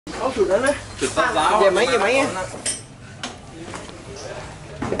จุดนั้นนะจุดต้นเท้าอย่าไหม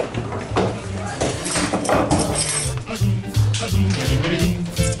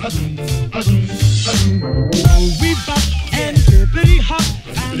We bop and hippity hop.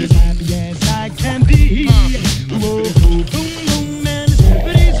 I'm as happy as I can be. Whoa, boom, boom, and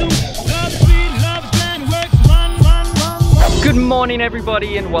hippity zoom. Love, sweet love, plan works. One. Good morning,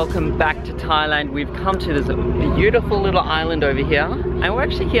 everybody, and welcome back to Thailand. We've come to this beautiful little island over here, and we're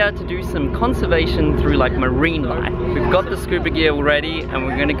actually here to do some conservation through like marine life. We've got the scuba gear already, and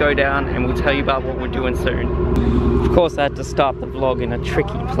we're going to go down and we'll tell you about what we're doing soon. Of course, I had to start the vlog in a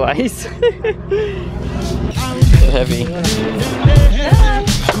tricky place. Heavy.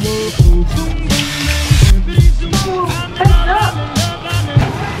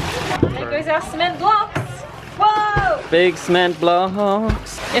 There goes our cement blocks. Whoa! Big cement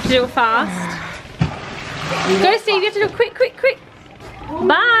blocks. You have to do it fast. Go, Steve, you have to do it quick.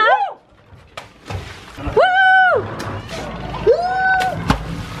 Bye! Woo!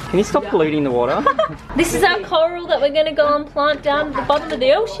 Can you stop polluting the water? This is our coral that we're going to go and plant down at the bottom of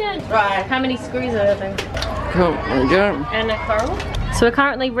the ocean. Right. How many screws are there? Cool, there we go. And a coral. So we're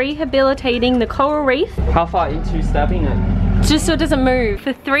currently rehabilitating the coral reef. How far into stabbing it? Just so it doesn't move.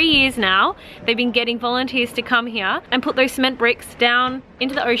 For 3 years now, they've been getting volunteers to come here and put those cement bricks down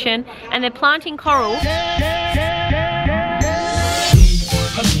into the ocean, and they're planting coral.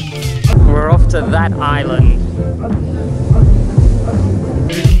 We're off to that island.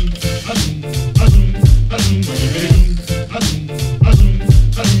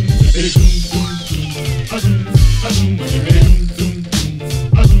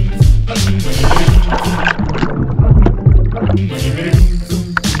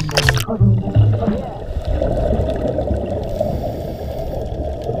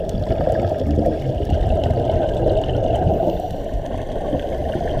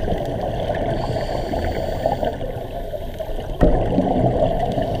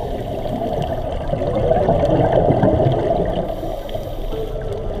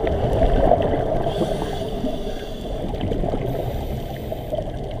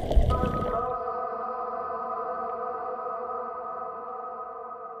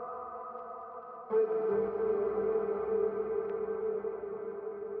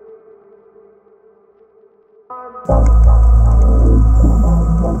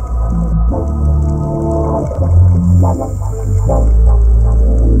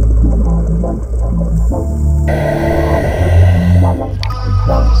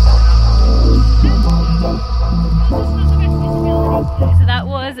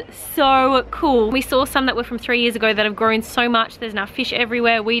 So cool. We saw some that were from 3 years ago that have grown so much. There's now fish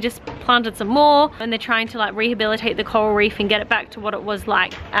everywhere. We just planted some more, and they're trying to like rehabilitate the coral reef and get it back to what it was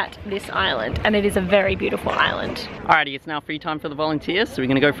like at this island. And it is a very beautiful island. Alrighty, it's now free time for the volunteers, so we're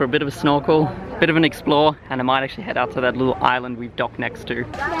gonna go for a bit of a snorkel, a bit of an explore, and I might actually head out to that little island we've docked next to.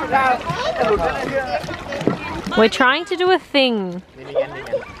 We're trying to do a thing.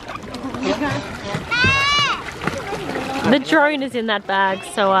 The drone is in that bag,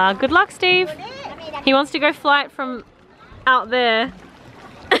 so good luck, Steve. He wants to go fly it from out there.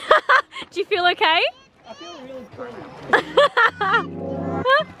 Do you feel okay? I feel really cool.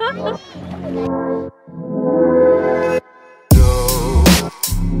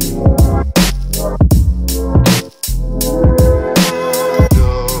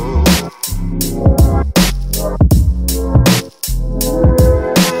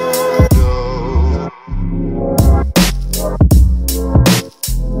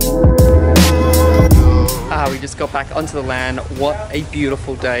 Got back onto the land. What a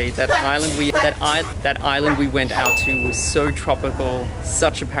beautiful day. That island we went out to was so tropical,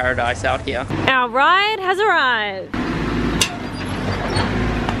 such a paradise out here. Our ride has arrived.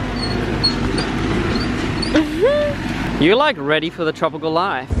 You're like ready for the tropical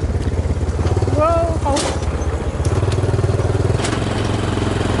life. Whoa.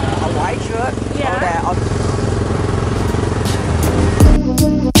 A white shirt. Yeah.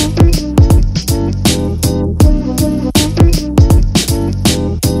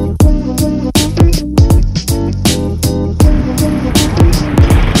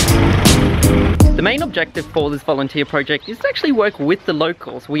 The main objective for this volunteer project is to actually work with the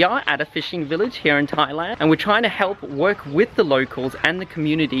locals. We are at a fishing village here in Thailand, and we're trying to help work with the locals and the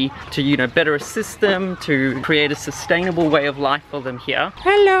community to, you know, better assist them, to create a sustainable way of life for them here.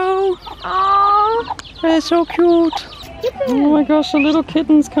 Hello! Oh, they're so cute! Oh my gosh, the little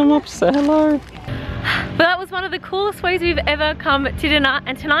kittens come up to say hello. But that was one of the coolest ways we've ever come to dinner,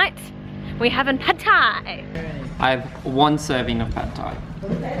 and tonight we're having pad thai. I have one serving of pad thai.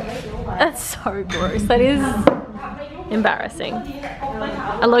 That's so gross. That is Embarrassing.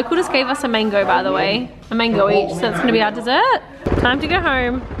 A local just gave us a mango, by the way. A mango each, so that's gonna be our dessert. Time to go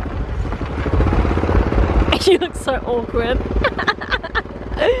home. You look so awkward.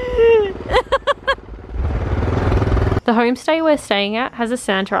 The homestay we're staying at has a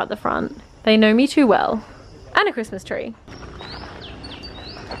Santa at the front. They know me too well. And a Christmas tree.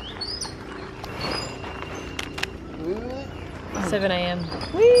 Ooh. 7 a.m.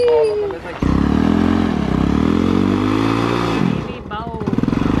 Oh, like...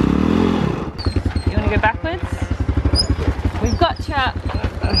 You wanna go backwards? We've got chat.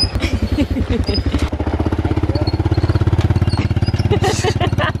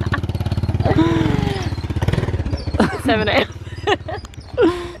 7 a.m.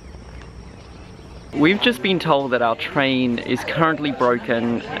 We've just been told that our train is currently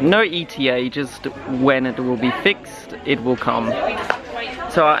broken. No ETA, just when it will be fixed, it will come.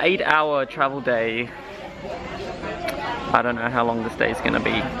 So our 8-hour travel day, I don't know how long this day is gonna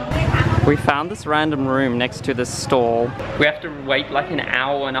be. We found this random room next to this stall. We have to wait like an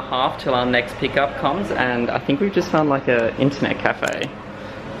hour and a half till our next pickup comes, and I think we've just found like an internet cafe.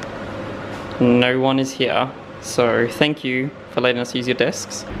 No one is here, so thank you for letting us use your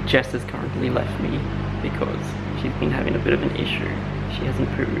desks. Jess has currently left me because she's been having a bit of an issue. She hasn't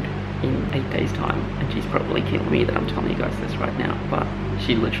pooed in 8 days time, and she's probably killing me that I'm telling you guys this right now, but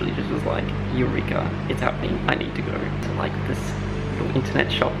she literally just was like, Eureka, it's happening, I need to go. So like this little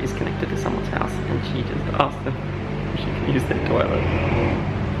internet shop is connected to someone's house, and she just asked them if she can use their toilet.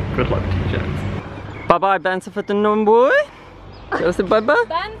 Good luck to you, Jess. Bye-bye, Bansa for the boy. Bye-bye.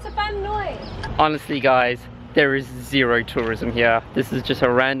 Honestly guys, there is zero tourism here. This is just a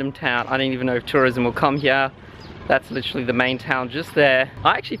random town. I don't even know if tourism will come here. That's literally the main town just there.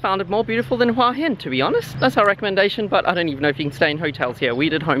 I actually found it more beautiful than Hua Hin, to be honest. That's our recommendation, but I don't even know if you can stay in hotels here. We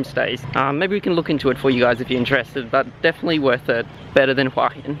did homestays. Maybe we can look into it for you guys if you're interested, but definitely worth it. Better than Hua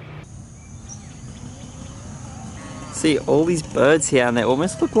Hin. See all these birds here, and they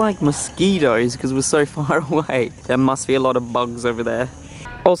almost look like mosquitoes because we're so far away. There must be a lot of bugs over there.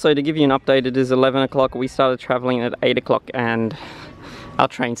 Also, to give you an update, it is 11 o'clock. We started traveling at 8 o'clock and our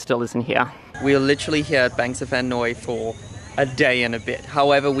train still isn't here. We are literally here at Bang Safan Noi for a day and a bit.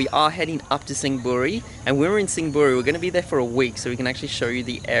 However, we are heading up to Singburi, and when we're in Singburi, we're going to be there for a week, so we can actually show you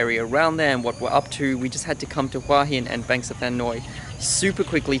the area around there and what we're up to. We just had to come to Hua Hin and Bang Safan Noi super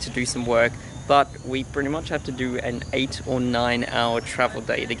quickly to do some work, but we pretty much have to do an 8 or 9 hour travel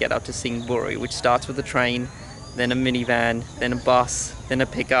day to get up to Singburi, which starts with a train, then a minivan, then a bus, then a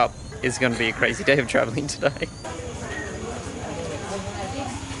pickup. It's going to be a crazy day of traveling today.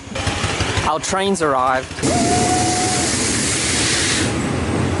 Our train's arrived.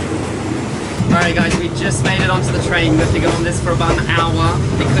 Alright guys, we just made it onto the train. We have to go on this for about an hour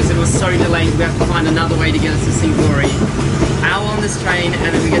because it was so delayed. We have to find another way to get us to Singburi. Hour on this train,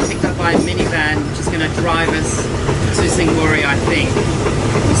 and then we get picked up by a minivan which is going to drive us to Singburi, I think.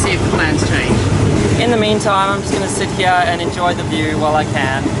 We'll see if the plans change. In the meantime, I'm just going to sit here and enjoy the view while I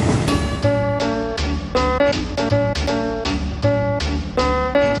can.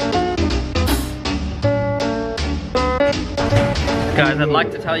 Guys, I'd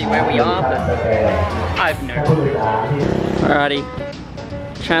like to tell you where we are, but I have no clue. Alrighty,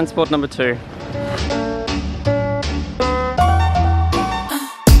 transport number 2.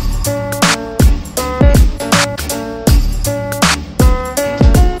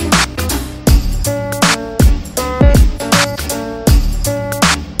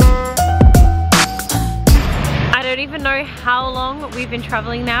 I don't even know how long we've been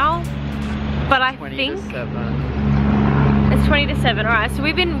traveling now, but I think it's 20 to 7. All right, so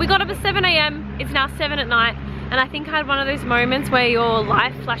we got up at 7 a.m. It's now 7 at night, and I think I had one of those moments where your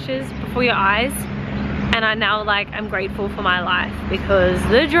life flashes before your eyes, and I now I'm grateful for my life because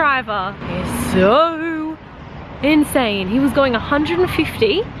the driver is so insane. He was going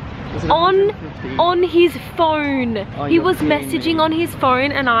 150 on his phone. Oh, he was messaging on his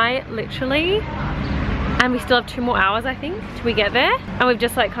phone, and I literally, and we still have 2 more hours I think till we get there, and we've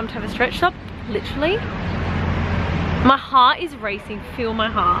just come to have a stretch stop. Literally, my heart is racing. Feel my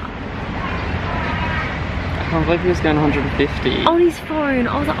heart. I can't believe he was going 150. On his phone.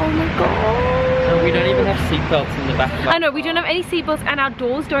 I was like, oh my god. No, we don't even have seatbelts in the back of our I know, we don't have any seatbelts, and our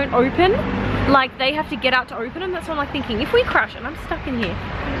doors don't open. They have to get out to open them. That's what I'm thinking. If we crash and I'm stuck in here,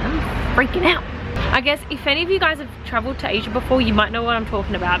 I'm freaking out. I guess if any of you guys have traveled to Asia before, you might know what I'm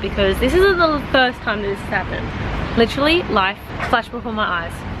talking about, because this isn't the first time this has happened. Literally, life flashed before my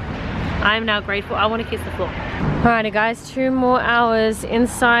eyes. I am now grateful. I want to kiss the floor. Alrighty guys, 2 more hours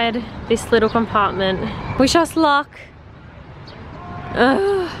inside this little compartment. Wish us luck.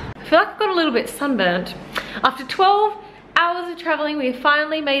 I feel like I've got a little bit sunburnt. After 12 hours of traveling. We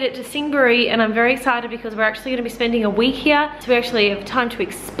finally made it to Singbury, and I'm very excited because we're actually going to be spending a week here. So we actually have time to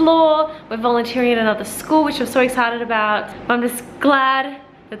explore. We're volunteering at another school, which I'm so excited about. I'm just glad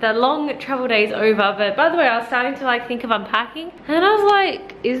that long travel day is over. But by the way, I was starting to like think of unpacking, and I was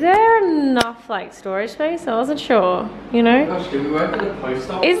like, is there enough like storage space? I wasn't sure, you know? Gosh, do we work at the post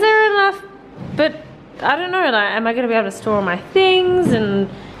office? Is there enough? But I don't know, like, am I gonna be able to store all my things? And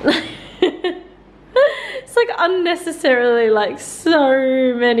it's like unnecessarily like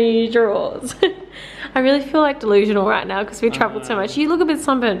so many drawers. I really feel like delusional right now because we traveled so much. You look a bit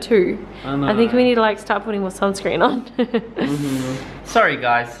sunburnt too. I think we need to like start putting more sunscreen on. Sorry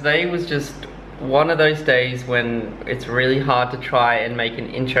guys, today was just one of those days when it's really hard to try and make an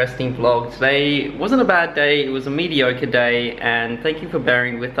interesting vlog. Today wasn't a bad day, it was a mediocre day, and thank you for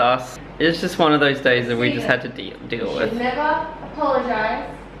bearing with us. It's just one of those days that we just had to deal with. You should never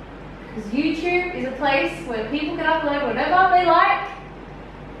apologize, because YouTube is a place where people can upload whatever they like,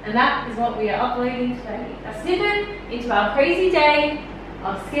 and that is what we are uploading today. A snippet into our crazy day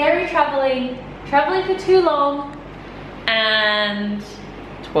of scary traveling for too long, and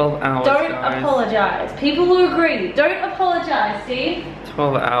 12 hours, don't guys. Apologize. People will agree. Don't apologize, Steve.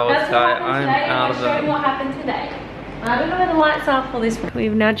 12 hours, That's what guys. happened I'm today. out of I'll show you them. what happened today. I don't know where the lights are for this one.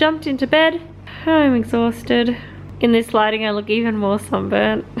 We've now jumped into bed. I'm exhausted. In this lighting, I look even more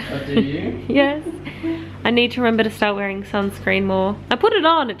sunburnt. Oh, do you? Yes. I need to remember to start wearing sunscreen more. I put it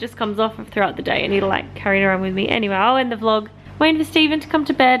on, it just comes off throughout the day. I need to like carry it around with me. Anyway, I'll end the vlog. Waiting for Stephen to come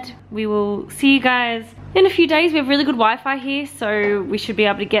to bed. We will see you guys in a few days. We have really good Wi-Fi here, so we should be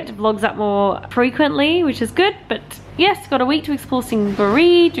able to get vlogs up more frequently, which is good. But yes, got a week to explore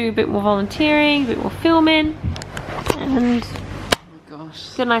Singbury, do a bit more volunteering, a bit more filming, and Gosh,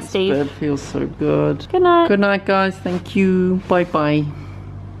 good night, Steve. bed feels so good. Good night. Good night, guys. Thank you. Bye bye.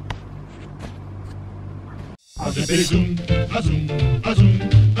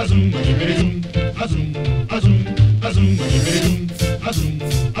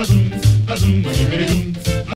 Azum,